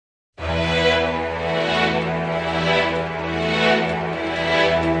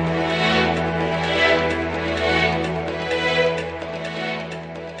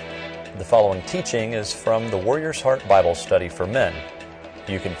teaching is from the Warrior's Heart Bible Study for Men.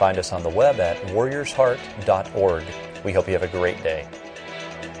 You can find us on the web at warriorsheart.org. We hope you have a great day.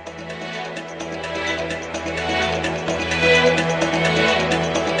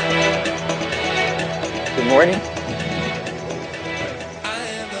 Good morning.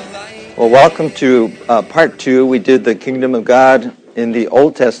 Well, welcome to part 2. We did the Kingdom of God in the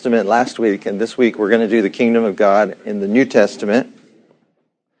Old Testament last week, and this week we're going to do the Kingdom of God in the New Testament.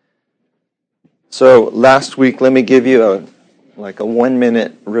 So last week, let me give you a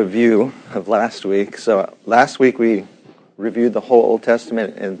 1-minute review of last week. So last week we reviewed the whole Old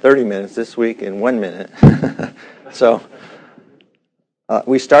Testament in 30 minutes, this week in 1 minute. So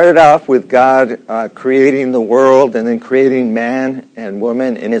we started off with God creating the world and then creating man and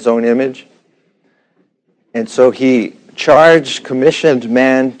woman in his own image. And so he commissioned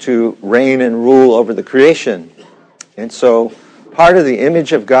man to reign and rule over the creation. And so part of the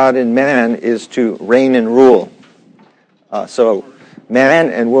image of God in man is to reign and rule. So man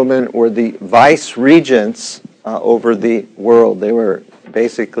and woman were the vice regents over the world. They were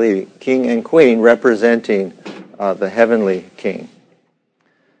basically king and queen representing the heavenly king.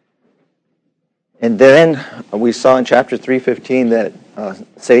 And then we saw in chapter 3:15 that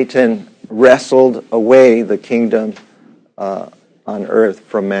Satan wrestled away the kingdom on earth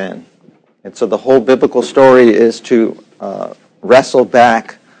from man. And so the whole biblical story is to wrestle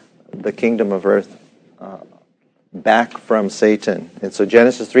back the kingdom of earth back from Satan. And so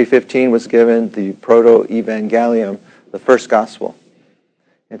Genesis 3:15 was given the proto-evangelium, the first gospel.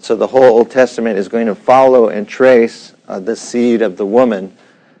 And so the whole Old Testament is going to follow and trace the seed of the woman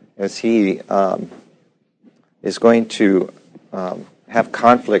as he is going to have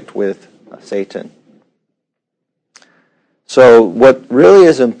conflict with Satan. So what really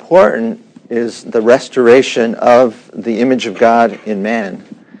is important is the restoration of the image of God in man.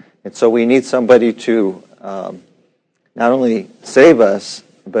 And so we need somebody to not only save us,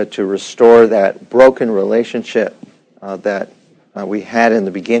 but to restore that broken relationship that we had in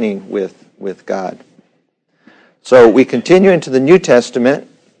the beginning with God. So we continue into the New Testament,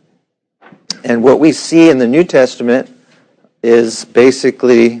 and what we see in the New Testament is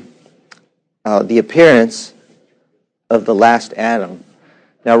basically the appearance of the last Adam.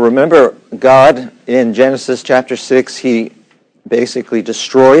 Now remember, God in Genesis chapter 6, he basically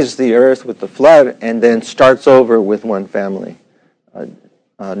destroys the earth with the flood and then starts over with one family,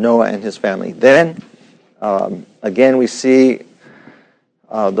 Noah and his family. Then, again, we see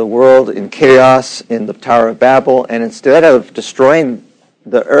the world in chaos in the Tower of Babel, and instead of destroying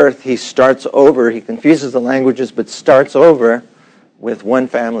the earth, he starts over. He confuses the languages, but starts over with one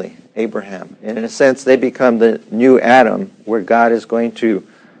family, Abraham. And in a sense, they become the new Adam, where God is going to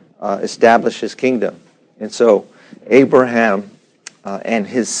establish his kingdom. And so Abraham and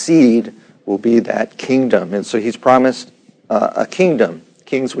his seed will be that kingdom. And so he's promised a kingdom.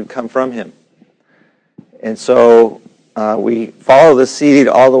 Kings would come from him. And so we follow the seed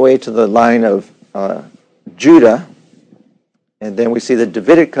all the way to the line of Judah. And then we see the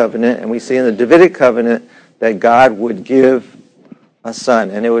Davidic covenant. And we see in the Davidic covenant that God would give a son.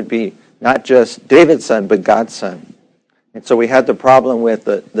 And it would be not just David's son, but God's son. And so we had the problem with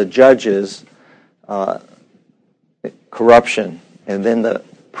the judges' corruption, and then the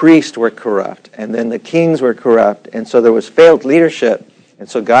priests were corrupt, and then the kings were corrupt, and so there was failed leadership. And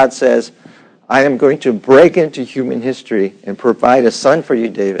so God says, I am going to break into human history and provide a son for you,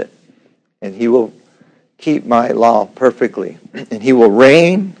 David, and he will keep my law perfectly, and he will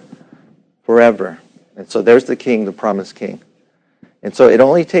reign forever. And so there's the king, the promised king. And so it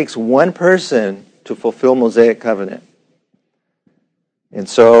only takes one person to fulfill Mosaic covenant. And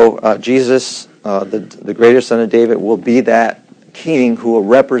so Jesus, the greater son of David, will be that king who will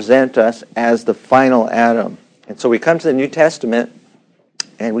represent us as the final Adam. And so we come to the New Testament,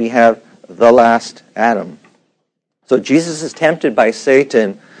 and we have the last Adam. So Jesus is tempted by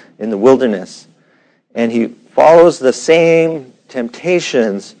Satan in the wilderness, and he follows the same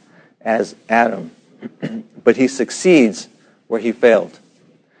temptations as Adam, but he succeeds where he failed.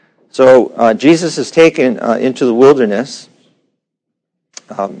 So Jesus is taken into the wilderness.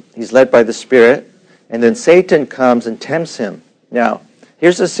 He's led by the Spirit, and then Satan comes and tempts him. Now,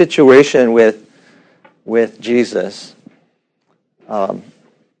 here's the situation with Jesus. When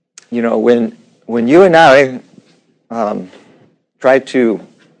you and I try to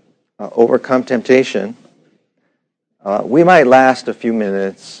overcome temptation, we might last a few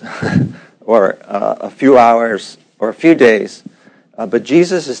minutes or a few hours or a few days, but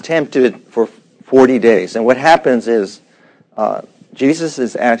Jesus is tempted for 40 days. And what happens is Jesus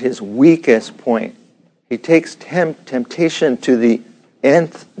is at his weakest point. He takes temptation to the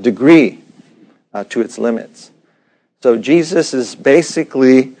nth degree. to its limits. So Jesus is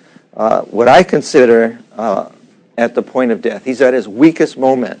basically what I consider at the point of death. He's at his weakest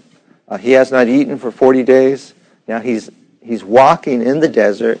moment. He has not eaten for 40 days. Now he's walking in the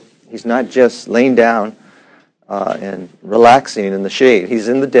desert. He's not just laying down and relaxing in the shade. He's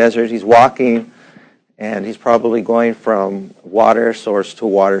in the desert. He's walking, and he's probably going from water source to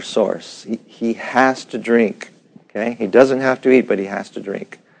water source. He has to drink. Okay, he doesn't have to eat, but he has to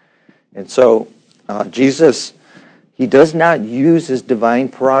drink. And so Jesus, he does not use his divine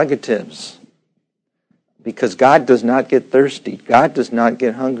prerogatives, because God does not get thirsty. God does not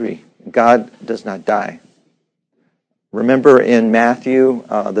get hungry. God does not die. Remember in Matthew,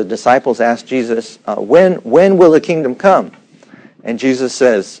 the disciples asked Jesus, when will the kingdom come? And Jesus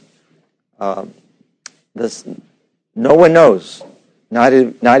says, no one knows, not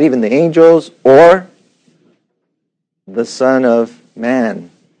even the angels or the Son of Man,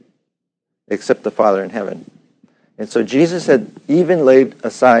 except the Father in heaven. And so Jesus had even laid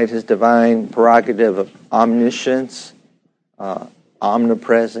aside his divine prerogative of omniscience,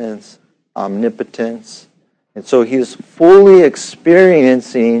 omnipresence, omnipotence. And so he is fully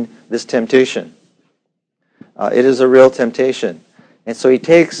experiencing this temptation. It is a real temptation. And so he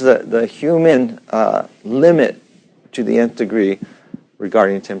takes the human limit to the nth degree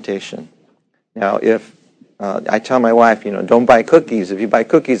regarding temptation. Now, if I tell my wife, don't buy cookies. If you buy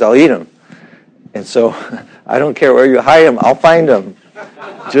cookies, I'll eat them. And so I don't care where you hide them, I'll find them.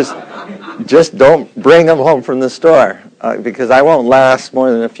 Just don't bring them home from the store, because I won't last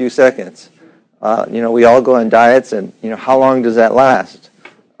more than a few seconds. We all go on diets, and how long does that last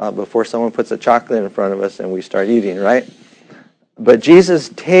before someone puts a chocolate in front of us and we start eating, right? But Jesus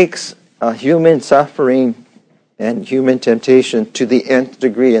takes human suffering and human temptation to the nth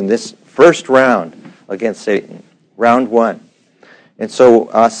degree in this first round against Satan, round one. And so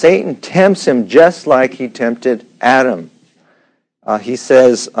Satan tempts him just like he tempted Adam. He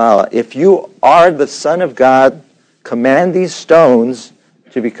says, if you are the Son of God, command these stones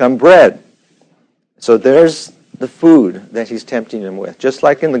to become bread. So there's the food that he's tempting him with. Just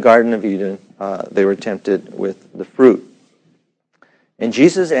like in the Garden of Eden, they were tempted with the fruit. And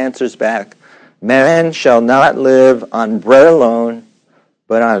Jesus answers back, man shall not live on bread alone,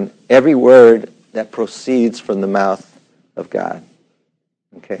 but on every word that proceeds from the mouth of God.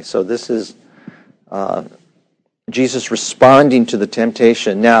 Okay, so this is Jesus responding to the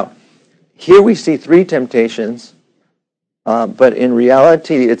temptation. Now, here we see three temptations, but in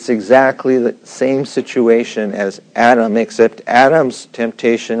reality, it's exactly the same situation as Adam, except Adam's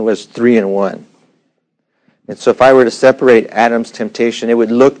temptation was 3 in 1. And so if I were to separate Adam's temptation, it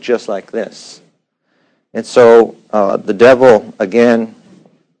would look just like this. And so the devil, again,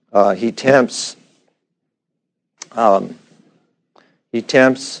 he tempts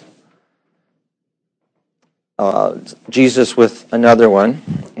Jesus with another one,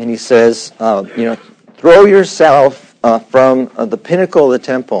 and he says, throw yourself from the pinnacle of the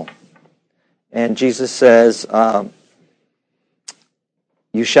temple. And Jesus says,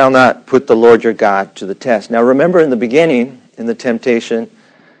 you shall not put the Lord your God to the test. Now remember, in the beginning, in the temptation,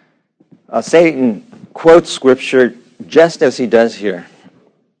 Satan quotes Scripture just as he does here.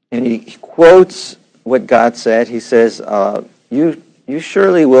 And he quotes what God said. He says, you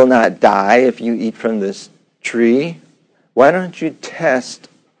surely will not die if you eat from this tree. Why don't you test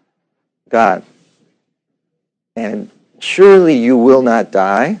God? And surely you will not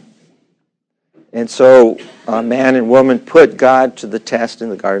die. And so man and woman put God to the test in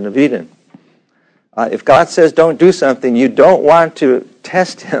the Garden of Eden. If God says don't do something, you don't want to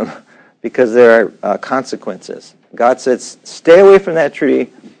test him because there are consequences. God says, stay away from that tree.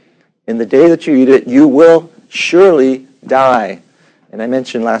 In the day that you eat it, you will surely die. And I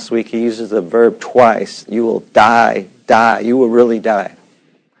mentioned last week, he uses the verb twice. You will die. You will really die.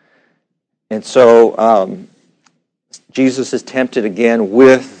 And so Jesus is tempted again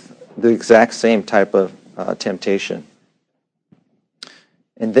with the exact same type of temptation.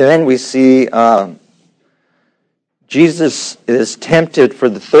 And then we see Jesus is tempted for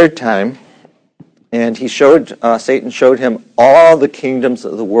the third time, and Satan showed him all the kingdoms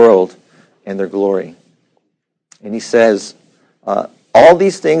of the world and their glory. And he says, all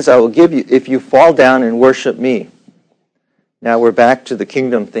these things I will give you if you fall down and worship me. Now we're back to the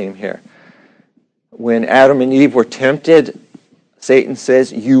kingdom theme here. When Adam and Eve were tempted, Satan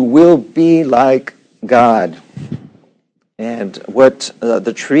says, you will be like God. And what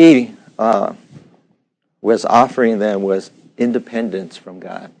the tree was offering them was independence from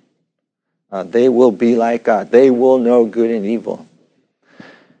God. They will be like God. They will know good and evil.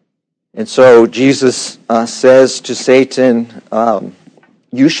 And so Jesus says to Satan,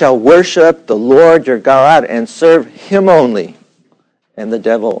 you shall worship the Lord your God and serve him only. And the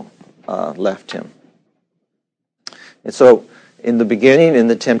devil left him. And so in the beginning, in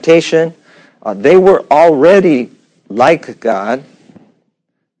the temptation, they were already like God,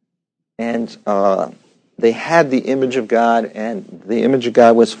 and they had the image of God, and the image of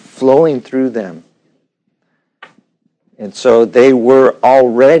God was flowing through them. And so they were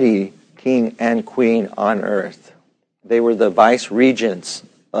already king and queen on earth. They were the vice regents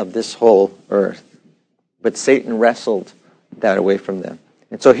of this whole earth. But Satan wrestled that away from them.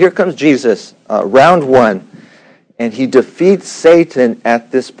 And so here comes Jesus, round one, and he defeats Satan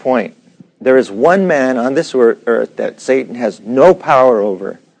at this point. There is one man on this earth that Satan has no power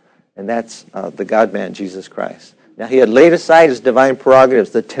over, and that's the God-man, Jesus Christ. Now, he had laid aside his divine prerogatives.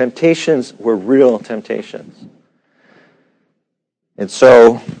 The temptations were real temptations. And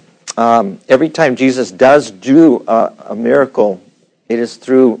so every time Jesus does do a miracle, it is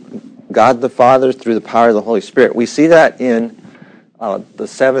through God the Father, through the power of the Holy Spirit. We see that in the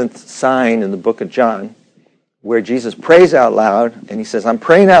seventh sign in the book of John, where Jesus prays out loud, and he says, I'm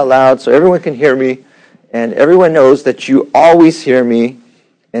praying out loud so everyone can hear me, and everyone knows that you always hear me.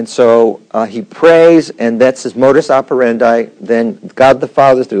 And so he prays, and that's his modus operandi. Then God the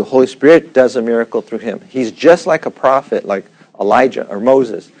Father, through the Holy Spirit, does a miracle through him. He's just like a prophet, like Elijah or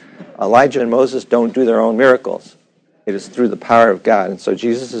Moses. Elijah and Moses don't do their own miracles. It is through the power of God. And so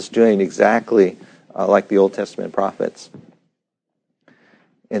Jesus is doing exactly like the Old Testament prophets.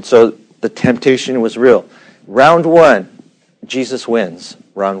 And so the temptation was real. Round one, Jesus wins.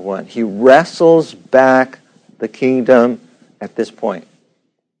 Round one. He wrestles back the kingdom at this point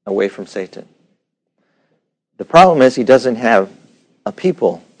away from Satan. The problem is he doesn't have a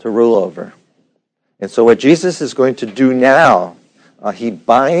people to rule over. And so what Jesus is going to do now, he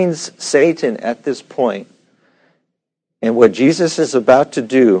binds Satan at this point. And what Jesus is about to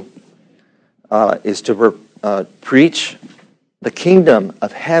do is to preach the kingdom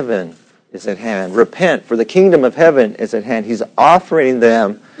of heaven is at hand. Repent, for the kingdom of heaven is at hand. He's offering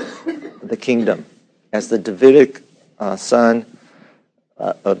them the kingdom as the Davidic son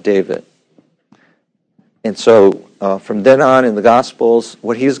of David. And so from then on in the Gospels,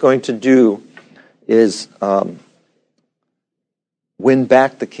 what he's going to do is win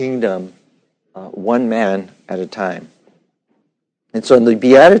back the kingdom one man at a time. And so in the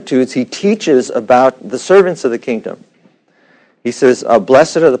Beatitudes, he teaches about the servants of the kingdom. He says,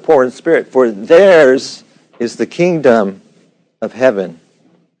 blessed are the poor in spirit, for theirs is the kingdom of heaven.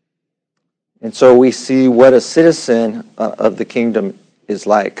 And so we see what a citizen of the kingdom is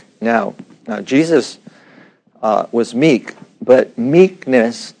like. Now Jesus was meek, but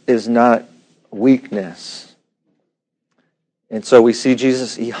meekness is not weakness. And so we see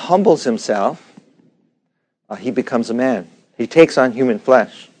Jesus, he humbles himself. He becomes a man. He takes on human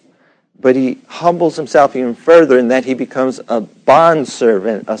flesh. But he humbles himself even further in that he becomes a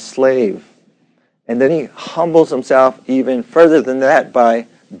bondservant, a slave. And then he humbles himself even further than that by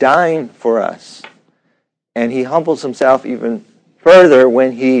dying for us. And he humbles himself even further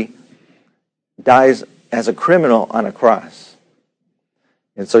when he dies as a criminal on a cross.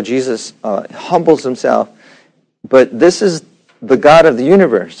 And so Jesus humbles himself. But this is the God of the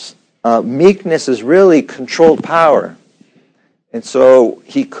universe. Meekness is really controlled power. And so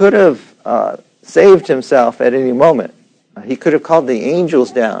he could have saved himself at any moment. He could have called the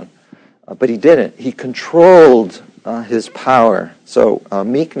angels down, but he didn't. He controlled his power. So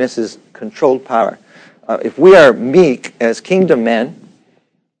meekness is controlled power. If we are meek as kingdom men,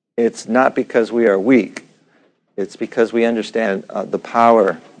 it's not because we are weak. It's because we understand the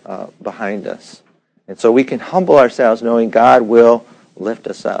power behind us. And so we can humble ourselves knowing God will lift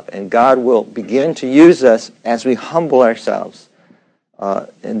us up. And God will begin to use us as we humble ourselves.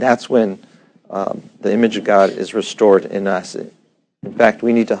 And that's when the image of God is restored in us. In fact,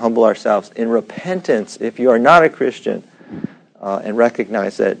 we need to humble ourselves in repentance if you are not a Christian and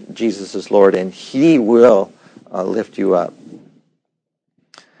recognize that Jesus is Lord and he will lift you up.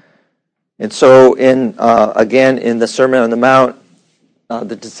 And so again in the Sermon on the Mount,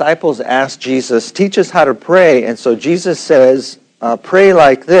 the disciples asked Jesus, teach us how to pray. And so Jesus says, pray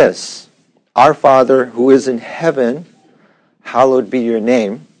like this, our Father who is in heaven, hallowed be your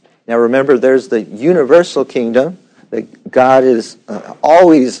name. Now remember, there's the universal kingdom that God has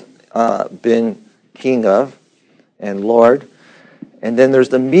always been king of and Lord. And then there's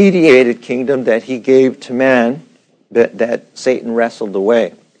the mediated kingdom that he gave to man that Satan wrestled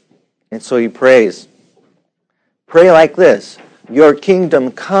away. And so he prays. Pray like this, your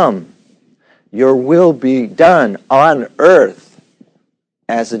kingdom come, your will be done on earth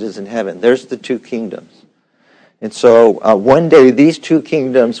as it is in heaven. There's the two kingdoms. And so one day these two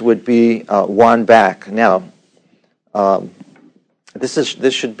kingdoms would be won back. Now,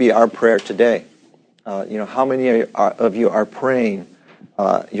 this should be our prayer today. How many of you are praying,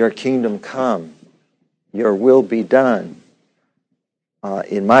 your kingdom come, your will be done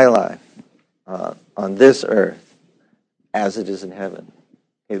in my life, on this earth, as it is in heaven?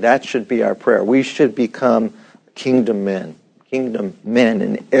 Okay, that should be our prayer. We should become kingdom men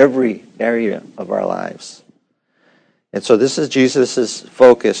in every area of our lives. And so this is Jesus'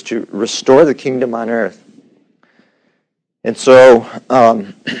 focus, to restore the kingdom on earth. And so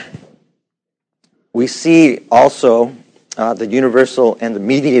we see also the universal and the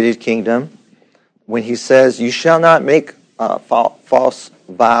mediated kingdom when he says, you shall not make false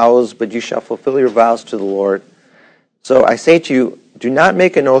vows, but you shall fulfill your vows to the Lord. So I say to you, do not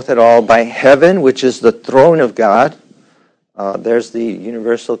make an oath at all by heaven, which is the throne of God. There's the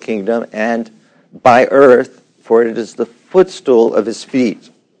universal kingdom, and by earth, for it is the footstool of his feet.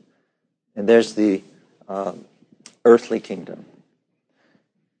 And there's the earthly kingdom.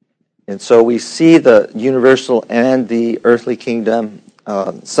 And so we see the universal and the earthly kingdom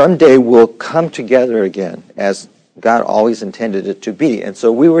someday will come together again, as God always intended it to be. And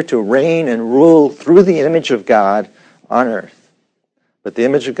so we were to reign and rule through the image of God on earth. But the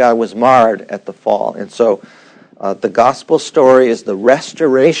image of God was marred at the fall. And so the gospel story is the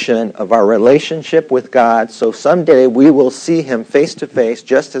restoration of our relationship with God. So someday we will see him face to face,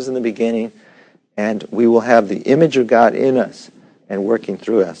 just as in the beginning, and we will have the image of God in us and working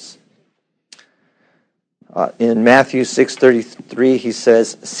through us. In Matthew 6:33, he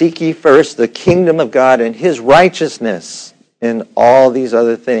says, seek ye first the kingdom of God and his righteousness, and all these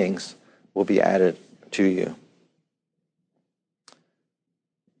other things will be added to you.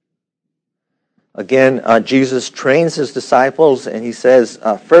 Again, Jesus trains his disciples, and he says,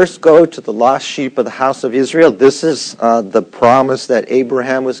 first go to the lost sheep of the house of Israel. This is the promise that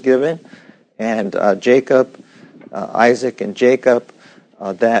Abraham was given, and Jacob, Isaac and Jacob,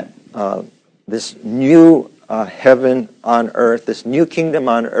 that this new heaven on earth, this new kingdom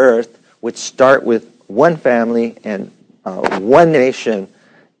on earth, would start with one family and one nation,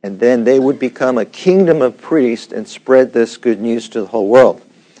 and then they would become a kingdom of priests and spread this good news to the whole world.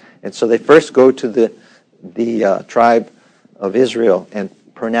 And so they first go to the tribe of Israel and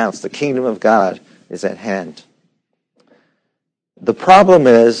pronounce the kingdom of God is at hand. The problem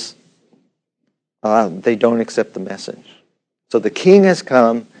is they don't accept the message. So the king has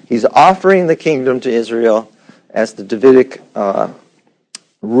come. He's offering the kingdom to Israel as the Davidic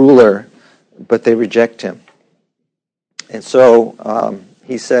ruler, but they reject him. And so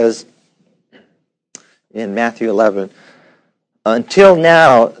he says in Matthew 11, until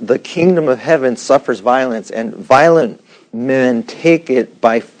now, the kingdom of heaven suffers violence, and violent men take it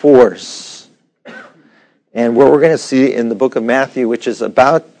by force. And what we're going to see in the book of Matthew, which is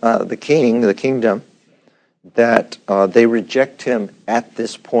about the king, the kingdom, that they reject him at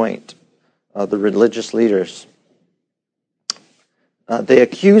this point, the religious leaders. They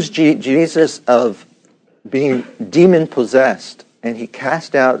accuse Jesus of being demon-possessed, and he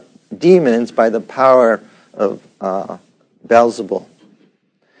cast out demons by the power of Beelzebul.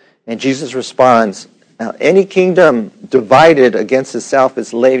 And Jesus responds, any kingdom divided against itself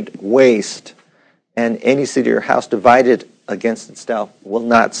is laid waste, and any city or house divided against itself will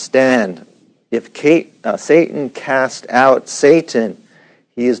not stand. If Satan cast out Satan,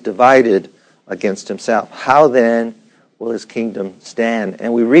 he is divided against himself. How then will his kingdom stand?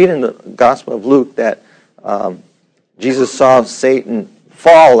 And we read in the Gospel of Luke that Jesus saw Satan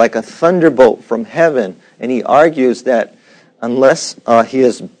fall like a thunderbolt from heaven, and he argues that unless he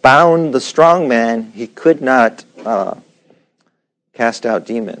has bound the strong man, he could not cast out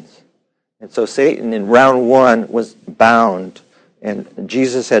demons. And so Satan in round one was bound, and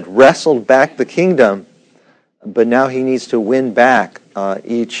Jesus had wrestled back the kingdom, but now he needs to win back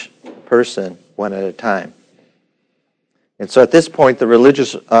each person one at a time. And so at this point, the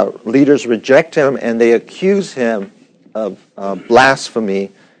religious leaders reject him, and they accuse him of blasphemy.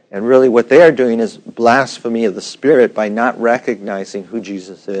 And really what they are doing is blasphemy of the Spirit by not recognizing who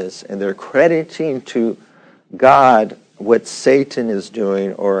Jesus is. And they're crediting to God what Satan is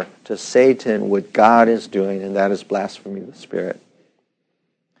doing, or to Satan what God is doing, and that is blasphemy of the Spirit.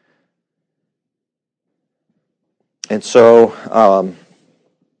 And so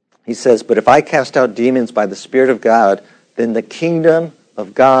he says, but if I cast out demons by the Spirit of God, then the kingdom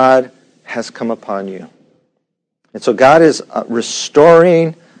of God has come upon you. And so God is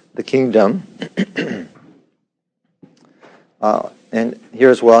restoring the kingdom. And here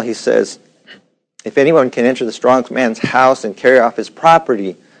as well, he says, if anyone can enter the strong man's house and carry off his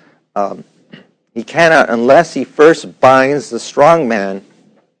property, He cannot unless he first binds the strong man,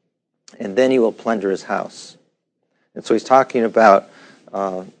 and then he will plunder his house. And so he's talking about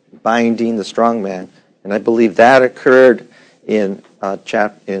binding the strong man, and I believe that occurred in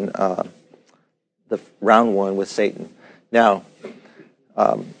the round one with Satan. Now,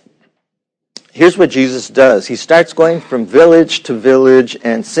 here's what Jesus does. He starts going from village to village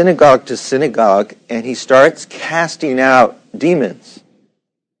and synagogue to synagogue, and he starts casting out demons.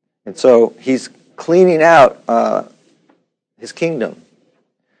 And so he's cleaning out his kingdom.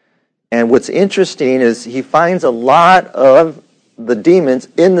 And what's interesting is he finds a lot of the demons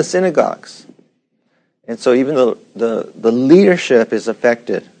in the synagogues. And so even the leadership is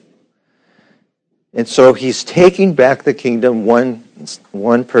affected. And so he's taking back the kingdom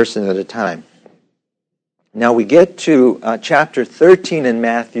one person at a time. Now we get to chapter 13 in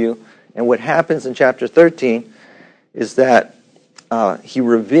Matthew, and what happens in chapter 13 is that he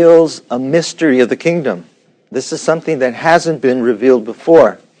reveals a mystery of the kingdom. This is something that hasn't been revealed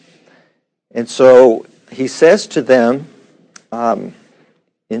before. And so he says to them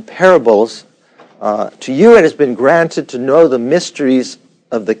in parables, to you it has been granted to know the mysteries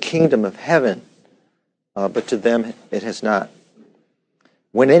of the kingdom of heaven, but to them it has not.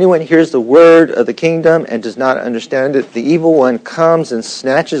 When anyone hears the word of the kingdom and does not understand it, the evil one comes and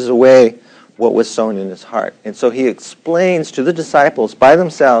snatches away what was sown in his heart. And so he explains to the disciples by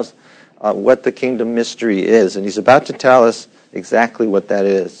themselves what the kingdom mystery is. And he's about to tell us exactly what that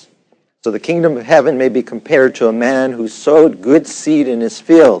is. So the kingdom of heaven may be compared to a man who sowed good seed in his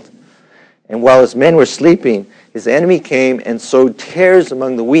field. And while his men were sleeping, his enemy came and sowed tares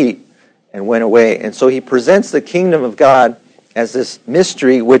among the wheat and went away. And so he presents the kingdom of God as this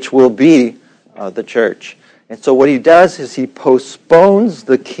mystery which will be the church. And so what he does is he postpones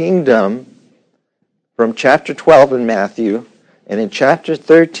the kingdom from chapter 12 in Matthew, and in chapter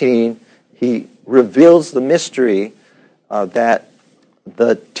 13 he reveals the mystery that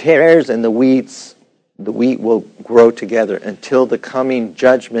the tares and the wheat will grow together until the coming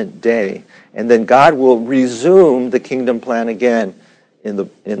judgment day. And then God will resume the kingdom plan again in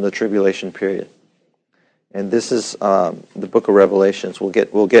the tribulation period. And this is the book of Revelations. We'll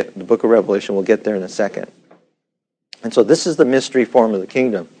get the book of Revelation. We'll get there in a second. And so this is the mystery form of the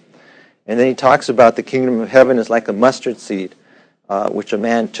kingdom. And then he talks about the kingdom of heaven is like a mustard seed, which a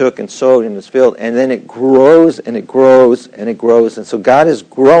man took and sowed in his field, and then it grows and it grows and it grows. And so God is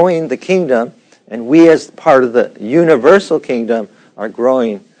growing the kingdom, and we as part of the universal kingdom are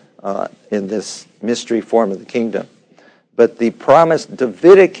growing in this mystery form of the kingdom. But the promised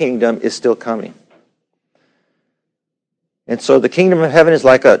Davidic kingdom is still coming. And so the kingdom of heaven is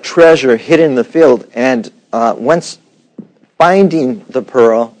like a treasure hidden in the field, and once finding the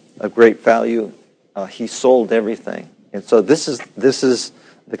pearl of great value, he sold everything. And so this is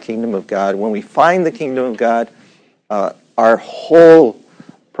the kingdom of God. When we find the kingdom of God, our whole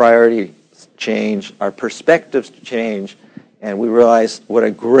priorities change, our perspectives change, and we realize what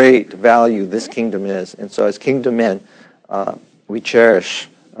a great value this kingdom is. And so as kingdom men, we cherish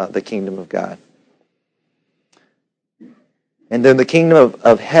the kingdom of God. And then the kingdom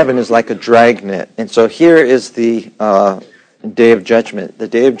of heaven is like a dragnet. And so here is the day of judgment. The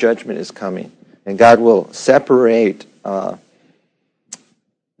day of judgment is coming. And God will separate the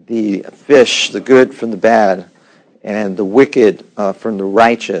fish, the good from the bad, and the wicked from the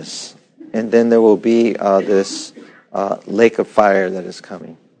righteous. And then there will be this lake of fire that is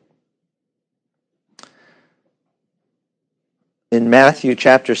coming. In Matthew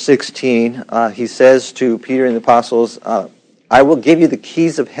chapter 16, he says to Peter and the apostles, I will give you the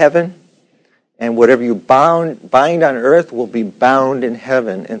keys of heaven, and whatever you bind on earth will be bound in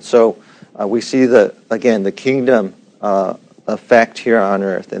heaven. And so we see the kingdom effect here on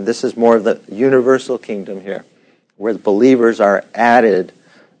earth. And this is more of the universal kingdom here, where the believers are added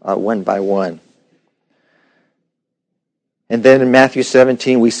one by one. And then in Matthew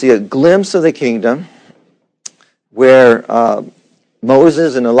 17, we see a glimpse of the kingdom where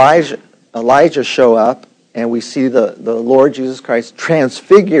Moses and Elijah show up, and we see the Lord Jesus Christ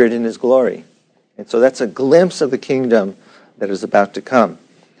transfigured in his glory. And so that's a glimpse of the kingdom that is about to come.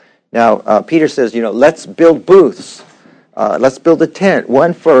 Now, Peter says, let's build booths. Let's build a tent,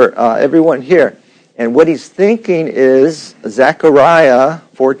 one for everyone here. And what he's thinking is Zechariah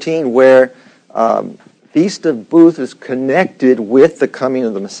 14, where Feast of Booths is connected with the coming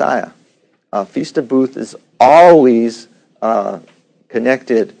of the Messiah. Feast of Booths is always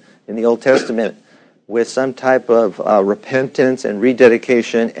connected in the Old Testament with some type of repentance and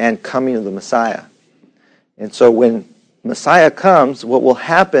rededication and coming of the Messiah. And so when Messiah comes, what will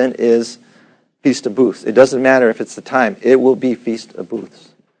happen is Feast of Booths. It doesn't matter if it's the time. It will be Feast of Booths.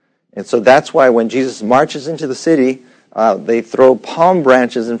 And so that's why when Jesus marches into the city, they throw palm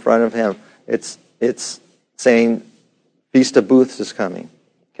branches in front of him. It's saying, Feast of Booths is coming.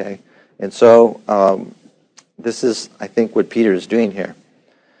 Okay? And so this is, I think, what Peter is doing here.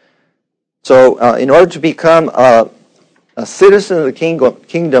 So in order to become a citizen of the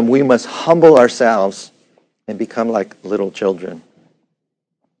kingdom, we must humble ourselves and become like little children.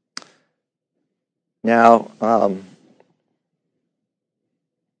 Now,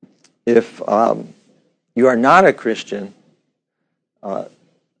 if you are not a Christian,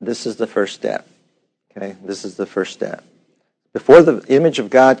 this is the first step. Okay, this is the first step. Before the image of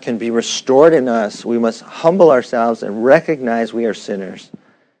God can be restored in us, we must humble ourselves and recognize we are sinners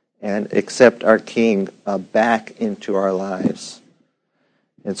and accept our King back into our lives.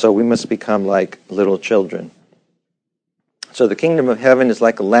 And so we must become like little children. So the kingdom of heaven is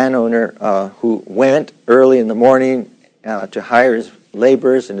like a landowner who went early in the morning to hire his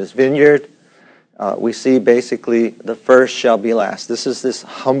laborers in his vineyard. We see basically the first shall be last. This is this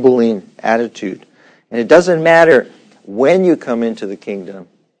humbling attitude. And it doesn't matter when you come into the kingdom.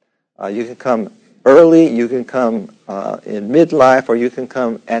 You can come early, you can come in midlife, or you can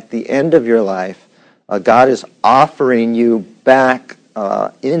come at the end of your life. God is offering you back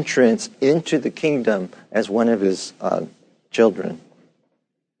entrance into the kingdom as one of his children.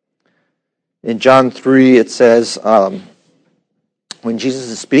 In John 3, it says, when Jesus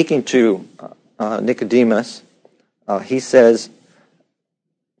is speaking to Nicodemus, he says,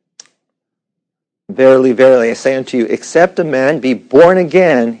 Verily, verily, I say unto you, except a man be born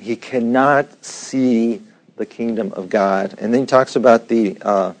again, he cannot see the kingdom of God. And then he talks about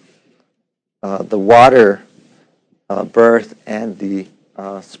the water birth and the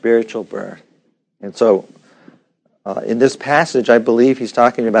spiritual birth. And so, in this passage, I believe he's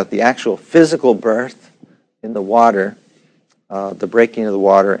talking about the actual physical birth in the water, the breaking of the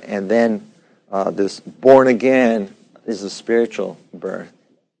water, and then this born again is the spiritual birth.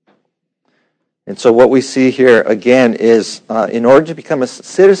 And so what we see here again is in order to become a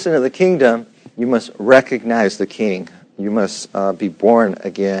citizen of the kingdom, you must recognize the king. You must be born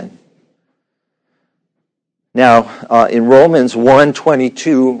again. Now, in Romans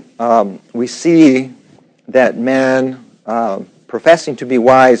 1:22, we see that man, professing to be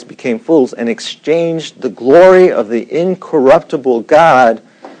wise, became fools and exchanged the glory of the incorruptible God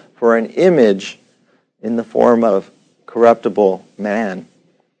for an image in the form of corruptible man.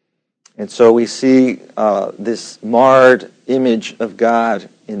 And so we see this marred image of God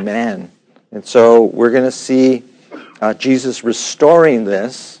in man. And so we're going to see Jesus restoring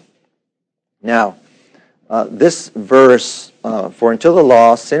this. Now, this verse, for until the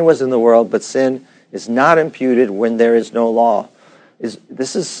law, sin was in the world, but sin is not imputed when there is no law. This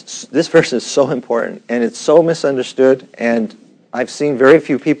verse is so important, and it's so misunderstood, and I've seen very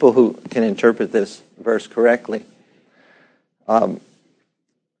few people who can interpret this verse correctly.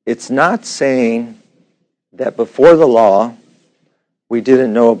 It's not saying that before the law we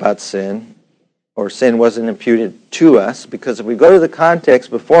didn't know about sin, or sin wasn't imputed to us, because if we go to the context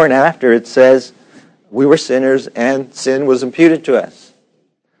before and after, it says we were sinners and sin was imputed to us.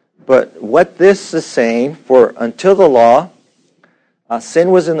 But what this is saying, for until the law, sin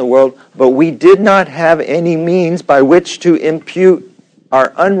was in the world, but we did not have any means by which to impute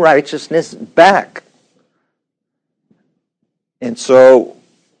our unrighteousness back. And so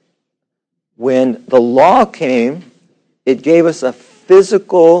when the law came, it gave us a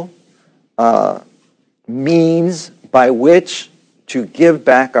physical means by which to give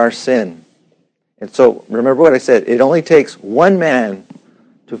back our sin. And so remember what I said, it only takes one man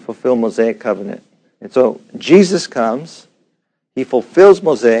to fulfill Mosaic covenant. And so Jesus comes, he fulfills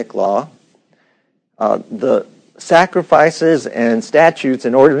Mosaic law. The sacrifices and statutes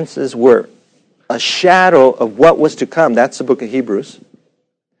and ordinances were a shadow of what was to come. That's the book of Hebrews.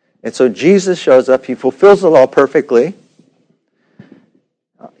 And so Jesus shows up, he fulfills the law perfectly.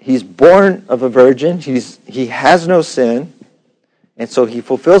 He's born of a virgin, he has no sin. And so he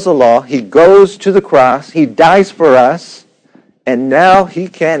fulfills the law, he goes to the cross, he dies for us, and now he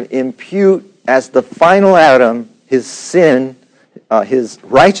can impute as the final Adam his sin, his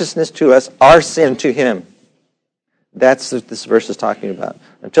righteousness to us, our sin to him. That's what this verse is talking about.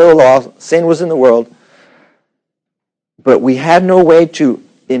 Until the law, sin was in the world, but we had no way to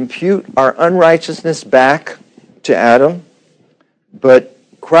impute our unrighteousness back to Adam. But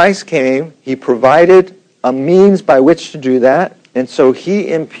Christ came, he provided a means by which to do that, and so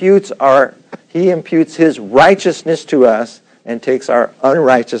he imputes his righteousness to us and takes our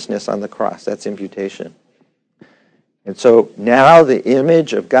unrighteousness on the cross. That's imputation. And so now the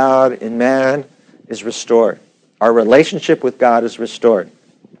image of God in man is restored. Our relationship with God is restored.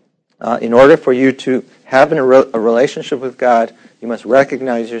 In order for you to have a relationship with God, you must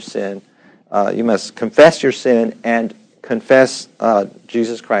recognize your sin. You must confess your sin and confess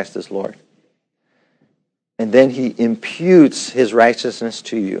Jesus Christ as Lord. And then he imputes his righteousness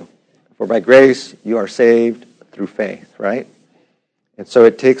to you. For by grace you are saved through faith, right? And so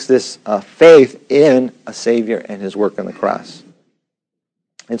it takes this faith in a Savior and his work on the cross.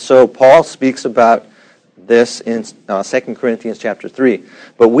 And so Paul speaks about this in 2 Corinthians chapter 3.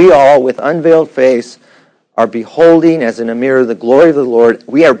 But we all, with unveiled face, are beholding as in a mirror the glory of the Lord.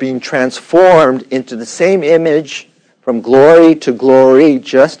 We are being transformed into the same image from glory to glory,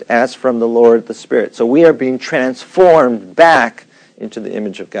 just as from the Lord the Spirit. So we are being transformed back into the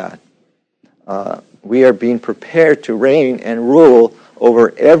image of God. We are being prepared to reign and rule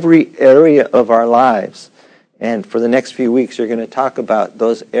over every area of our lives. And for the next few weeks, you're going to talk about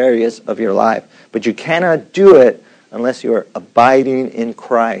those areas of your life. But you cannot do it unless you are abiding in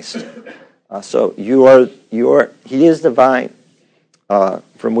Christ. So He is the vine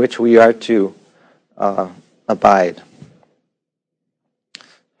from which we are to abide.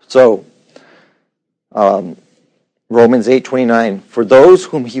 So Romans 8:29, for those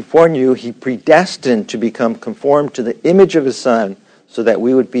whom he foreknew, he predestined to become conformed to the image of his Son, so that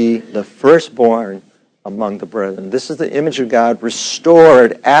we would be the firstborn among the brethren. This is the image of God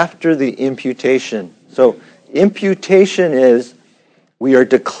restored after the imputation. So imputation is we are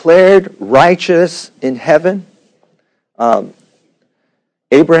declared righteous in heaven.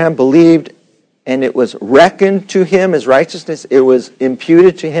 Abraham believed, and it was reckoned to him as righteousness. It was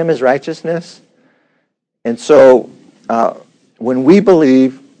imputed to him as righteousness. And so when we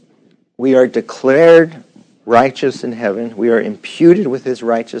believe, we are declared righteous in heaven. We are imputed with his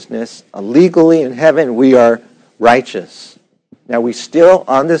righteousness. Legally in heaven, we are righteous. Now, we still,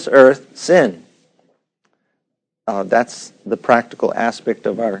 on this earth, sin. That's the practical aspect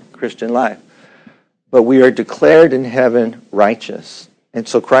of our Christian life. But we are declared in heaven righteous. And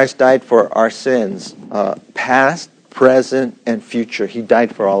so Christ died for our sins, past, present, and future. He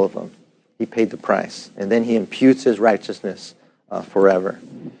died for all of them. He paid the price. And then he imputes his righteousness forever.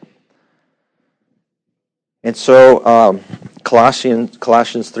 And so Colossians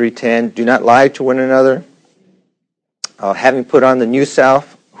 3:10, do not lie to one another, having put on the new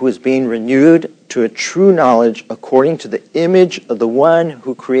self, who is being renewed to a true knowledge according to the image of the one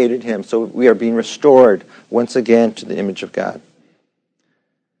who created him. So we are being restored once again to the image of God.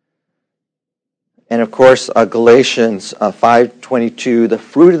 And of course, Galatians 5:22, the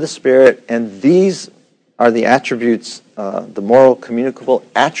fruit of the Spirit, and these are the attributes, the moral, communicable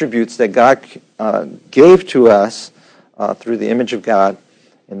attributes that God gave to us through the image of God,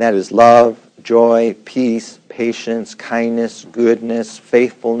 and that is love, joy, peace, patience, kindness, goodness,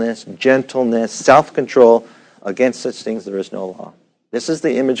 faithfulness, gentleness, self-control. Against such things there is no law. This is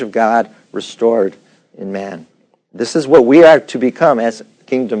the image of God restored in man. This is what we are to become as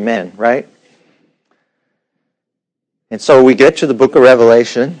kingdom men, right? And so we get to the book of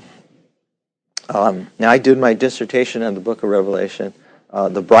Revelation. Now, I did my dissertation on the book of Revelation,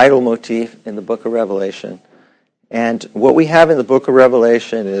 the bridal motif in the book of Revelation. And what we have in the book of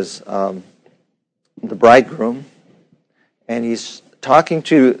Revelation is the bridegroom, and he's talking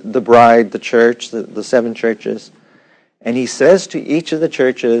to the bride, the church, the seven churches, and he says to each of the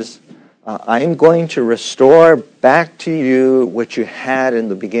churches, I am going to restore back to you what you had in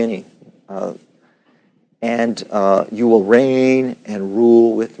the beginning. And you will reign and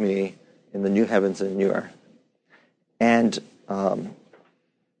rule with me in the new heavens and new earth. And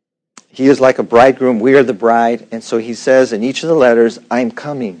he is like a bridegroom. We are the bride. And so he says in each of the letters, I'm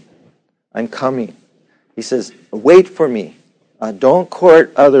coming. I'm coming. He says, wait for me. Don't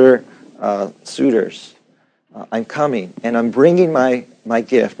court other suitors. I'm coming. And I'm bringing my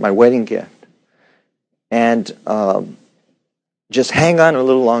gift, my wedding gift. And just hang on a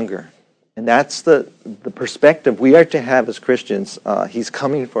little longer. And that's the perspective we are to have as Christians. He's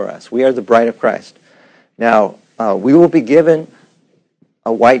coming for us. We are the bride of Christ. Now, we will be given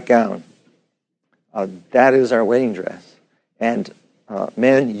a white gown. That is our wedding dress. And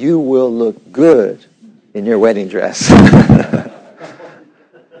men, you will look good in your wedding dress.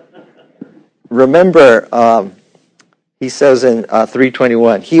 Remember, he says in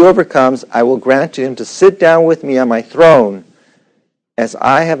 3:21, he overcomes, I will grant to him to sit down with me on my throne, as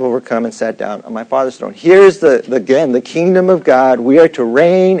I have overcome and sat down on my Father's throne. Here's again, the kingdom of God. We are to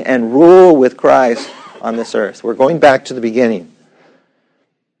reign and rule with Christ on this earth. We're going back to the beginning.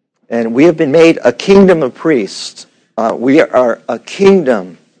 And we have been made a kingdom of priests. We are a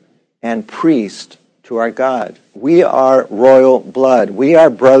kingdom and priest to our God. We are royal blood. We are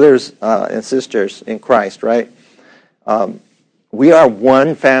brothers and sisters in Christ, right? we are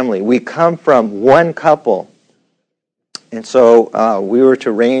one family. We come from one couple. And so we were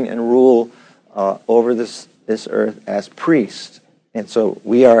to reign and rule over this earth as priests. And so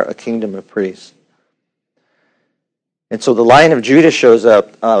we are a kingdom of priests. And so the Lion of Judah shows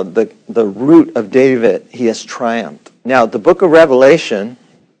up, the root of David. He has triumphed. Now, the book of Revelation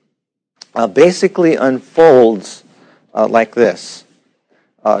basically unfolds like this.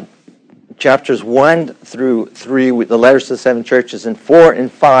 Chapters 1 through 3, the letters to the seven churches, and 4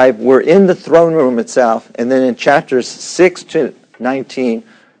 and 5, we're in the throne room itself. And then in chapters 6 to 19,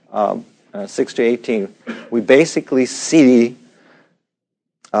 6 to 18, we basically see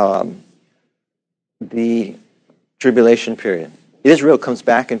the tribulation period. Israel comes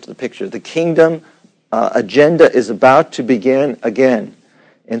back into the picture. The kingdom agenda is about to begin again.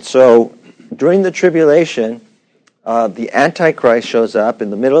 And so during the tribulation, the Antichrist shows up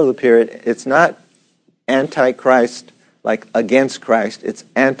in the middle of the period. It's not Antichrist like against Christ. It's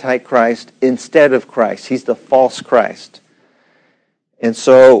Antichrist instead of Christ. He's the false Christ. And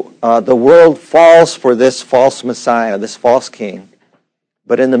so the world falls for this false Messiah, this false king.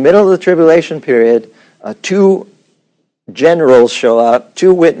 But in the middle of the tribulation period, two generals show up,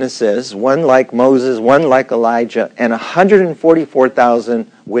 two witnesses, one like Moses, one like Elijah, and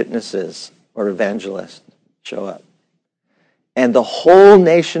 144,000 witnesses or evangelists show up. And the whole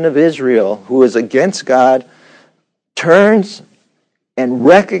nation of Israel, who is against God, turns and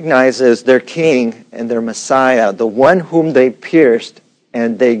recognizes their king and their Messiah, the one whom they pierced,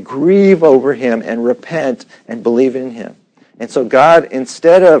 and they grieve over him and repent and believe in him. And so God,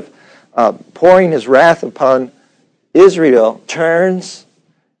 instead of pouring his wrath upon Israel, turns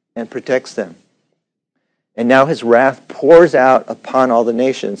and protects them. And now his wrath pours out upon all the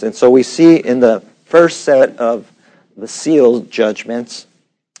nations. And so we see in the first set of the seal judgments,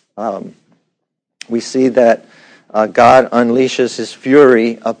 we see that God unleashes his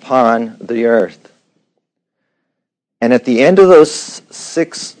fury upon the earth. And at the end of those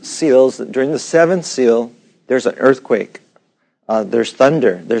 6 seals, during the 7th seal, there's an earthquake. There's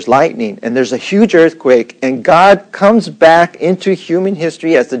thunder, there's lightning, and there's a huge earthquake, and God comes back into human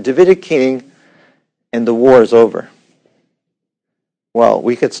history as the Davidic king, and the war is over. Well,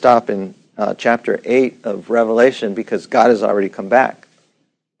 we could stop in chapter 8 of Revelation because God has already come back.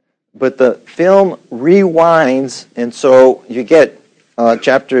 But the film rewinds, and so you get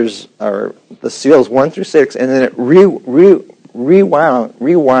chapters, or the seals 1 through 6, and then it rewinds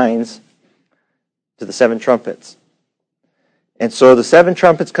to the 7 trumpets. And so the 7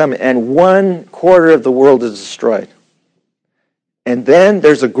 trumpets come, and 1/4 of the world is destroyed. And then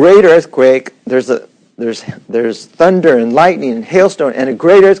there's a great earthquake. There's thunder and lightning and hailstone and a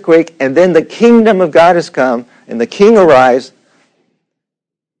great earthquake. And then the kingdom of God has come, and the king arrives,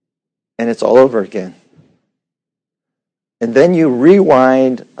 and it's all over again. And then you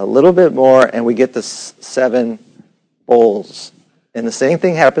rewind a little bit more, and we get the 7 bowls. And the same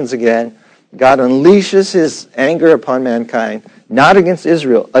thing happens again. God unleashes his anger upon mankind, not against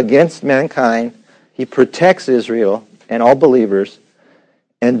Israel, against mankind. He protects Israel and all believers.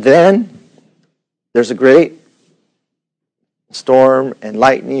 And then there's a great storm and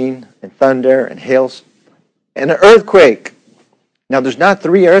lightning and thunder and hail and an earthquake. Now, there's not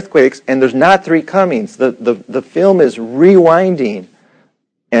 3 earthquakes and there's not 3 comings. The film is rewinding,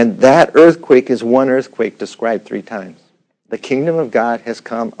 and that earthquake is one earthquake described 3 times. The kingdom of God has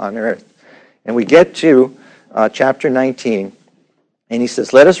come on earth. And we get to chapter 19, and he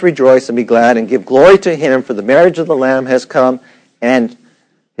says, "Let us rejoice and be glad and give glory to him, for the marriage of the Lamb has come, and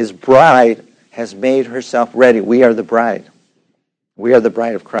his bride has made herself ready." We are the bride. We are the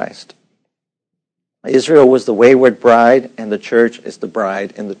bride of Christ. Israel was the wayward bride, and the church is the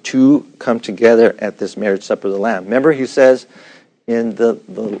bride, and the two come together at this marriage supper of the Lamb. Remember, he says in the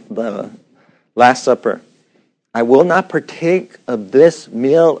Last Supper, "I will not partake of this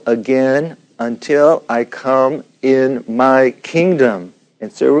meal again until I come in my kingdom."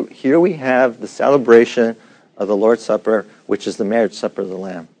 And so here we have the celebration of the Lord's Supper, which is the marriage supper of the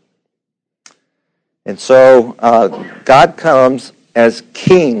Lamb. And so God comes as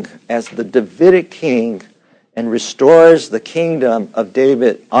king, as the Davidic king, and restores the kingdom of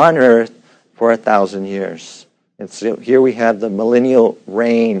David on earth for 1,000 years. And so here we have the millennial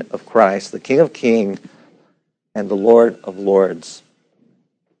reign of Christ, the King of Kings and the Lord of Lords.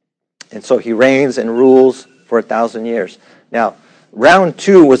 And so he reigns and rules for 1,000 years. Now, round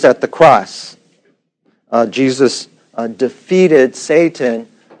 2 was at the cross. Jesus defeated Satan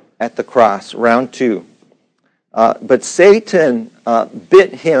at the cross, round 2. But Satan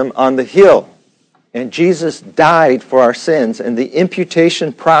bit him on the heel, and Jesus died for our sins, and the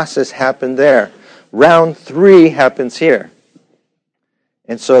imputation process happened there. Round 3 happens here.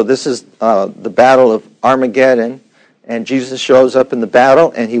 And so this is the battle of Armageddon, and Jesus shows up in the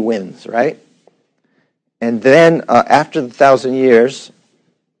battle, and he wins, right? And then after the 1,000 years,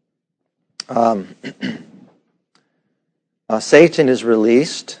 Satan is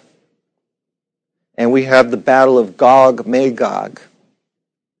released, and we have the battle of Gog-Magog.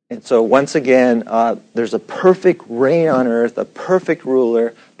 And so once again, there's a perfect reign on earth, a perfect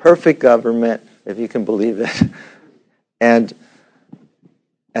ruler, perfect government, if you can believe it. And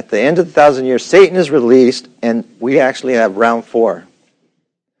at the end of the 1,000 years, Satan is released, and we actually have round 4.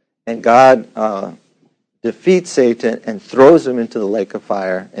 And God defeats Satan and throws him into the lake of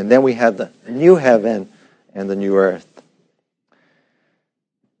fire. And then we have the new heaven and the new earth.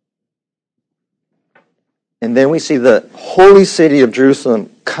 And then we see the holy city of Jerusalem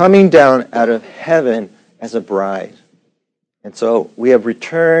coming down out of heaven as a bride. And so we have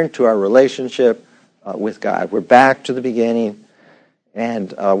returned to our relationship with God. We're back to the beginning,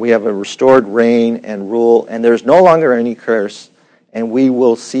 and we have a restored reign and rule, and there's no longer any curse, and we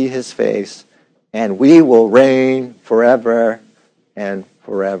will see his face, and we will reign forever and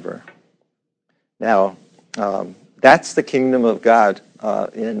forever. Now, that's the kingdom of God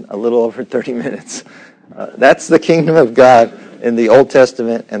in a little over 30 minutes. That's the kingdom of God in the Old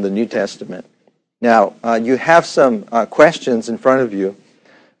Testament and the New Testament. Now, you have some questions in front of you,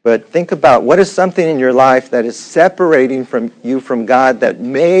 but think about what is something in your life that is separating you from God that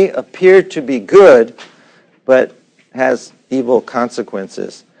may appear to be good, but has evil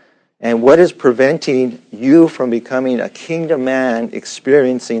consequences. And what is preventing you from becoming a kingdom man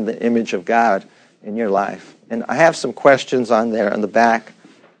experiencing the image of God in your life? And I have some questions on there on the back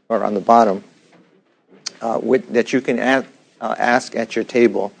or on the bottom that you can ask at your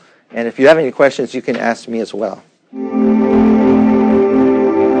table. And if you have any questions, you can ask me as well.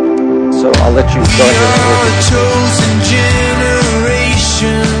 So I'll let you go ahead and work it.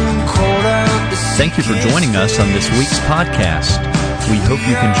 Thank you for joining us on this week's podcast. We hope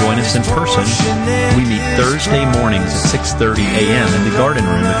you can join us in person. We meet Thursday mornings at 6:30 a.m. in the Garden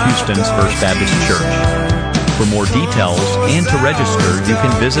Room of Houston's First Baptist Church. For more details and to register, you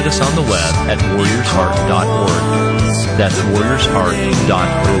can visit us on the web at warriorsheart.org. That's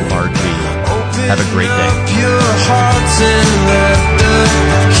warriorsheart.org. Have a great day.